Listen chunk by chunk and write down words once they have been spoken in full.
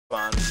Do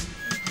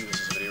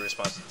this as a video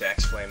response to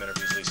Dax Flame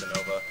interviews Lisa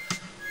Nova.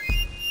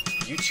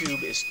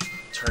 YouTube is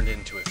turned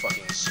into a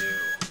fucking zoo.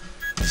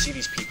 I see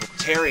these people.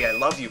 Terry, I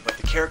love you, but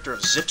the character of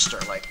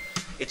Zipster, like,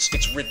 it's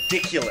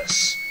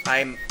ridiculous.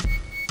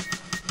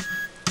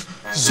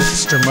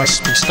 Zipster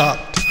must be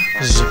stopped.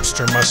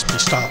 Zipster must be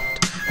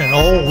stopped. And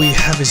all we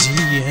have is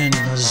Ian.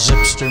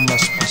 Zipster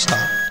must be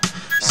stopped.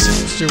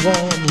 Zipster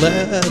won't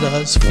let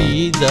us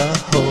feed the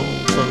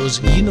hobos.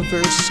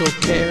 Universal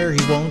care he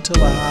won't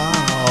allow.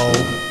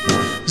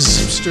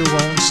 Zipster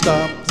won't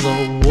stop the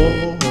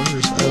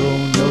wars.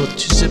 Oh no,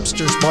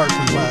 Zipster's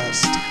barking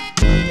last.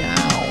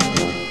 Meow.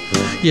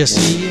 Yes,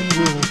 Ian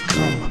will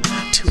come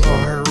to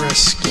our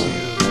rescue.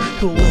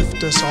 He'll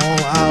lift us all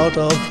out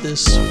of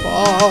this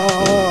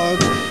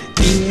fog.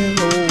 Ian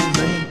will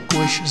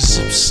vanquish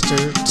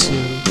Zipster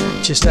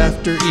too, just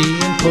after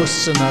Ian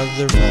posts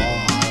another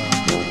vlog.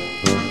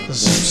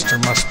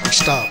 Zipster must be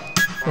stopped.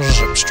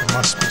 Zipster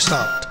must be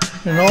stopped.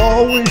 And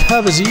all we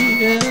have is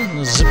Ian.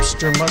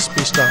 Zipster must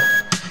be stopped.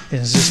 In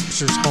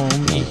Zipster's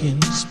home,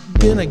 Ian's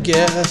been a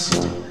guest,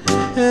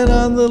 and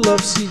on the love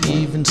seat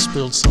even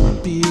spilled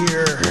some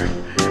beer.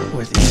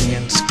 With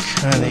Ian's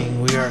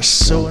cunning, we are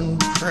so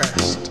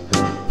impressed,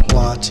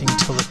 plotting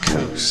till the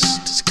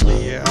coast is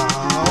clear.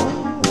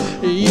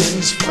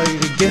 Ian's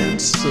fight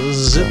against the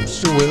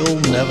Zipster will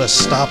never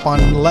stop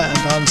on land,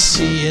 on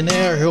sea, and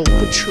air he'll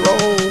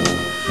patrol.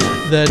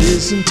 That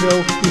is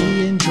until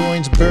Ian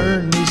joins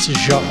Bernice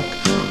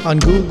Juach on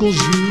Google's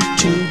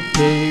YouTube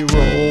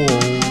payroll.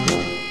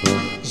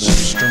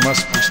 Zipster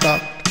must be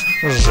stopped.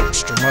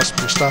 Zipster must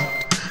be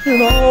stopped.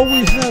 And all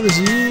we have is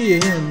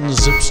Ian.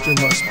 Zipster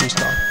must be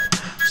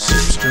stopped.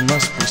 Zipster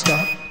must be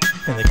stopped.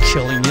 And the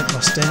killing it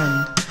must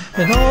end.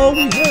 And all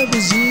we have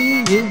is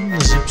Ian.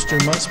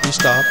 Zipster must be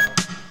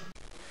stopped.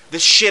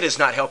 This shit is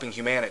not helping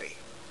humanity.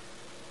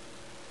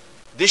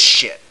 This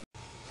shit.